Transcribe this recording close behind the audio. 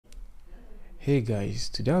Hey guys,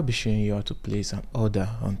 today I'll be showing you how to place an order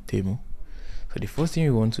on Temu. So the first thing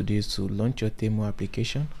you want to do is to launch your Temu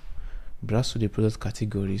application, browse to the product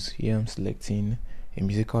categories. Here I'm selecting a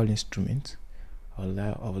musical instrument. I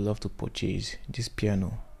would love to purchase this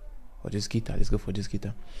piano or this guitar. Let's go for this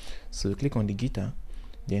guitar. So click on the guitar,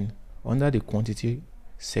 then under the quantity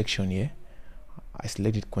section here, I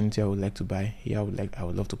select the quantity I would like to buy. Here I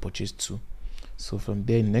would love to purchase 2. So from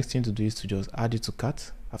there, the next thing to do is to just add it to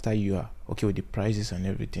cart. After you are okay with the prices and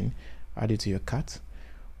everything, add it to your cart.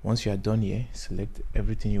 Once you are done here, select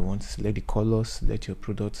everything you want, select the colors, select your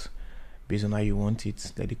product based on how you want it,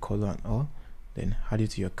 select the color and all, then add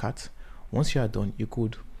it to your cart. Once you are done, you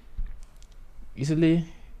could easily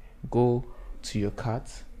go to your cart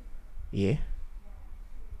here,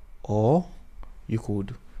 or you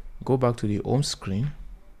could go back to the home screen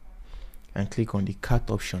and click on the cart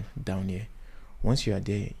option down here. Once you are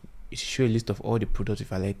there, it shows a list of all the products you've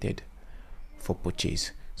highlighted for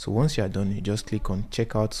purchase. So once you are done, you just click on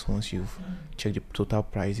checkout. Once you've checked the total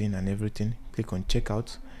pricing and everything, click on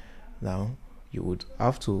checkout. Now you would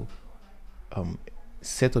have to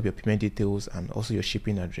set up your payment details and also your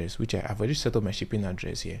shipping address, which I've already set up my shipping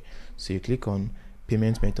address here. So you click on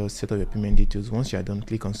payment method, set up your payment details. Once you are done,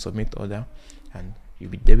 click on submit order and you'll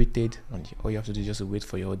be debited, and all you have to do is just wait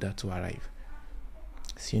for your order to arrive.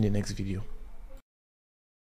 See you in the next video.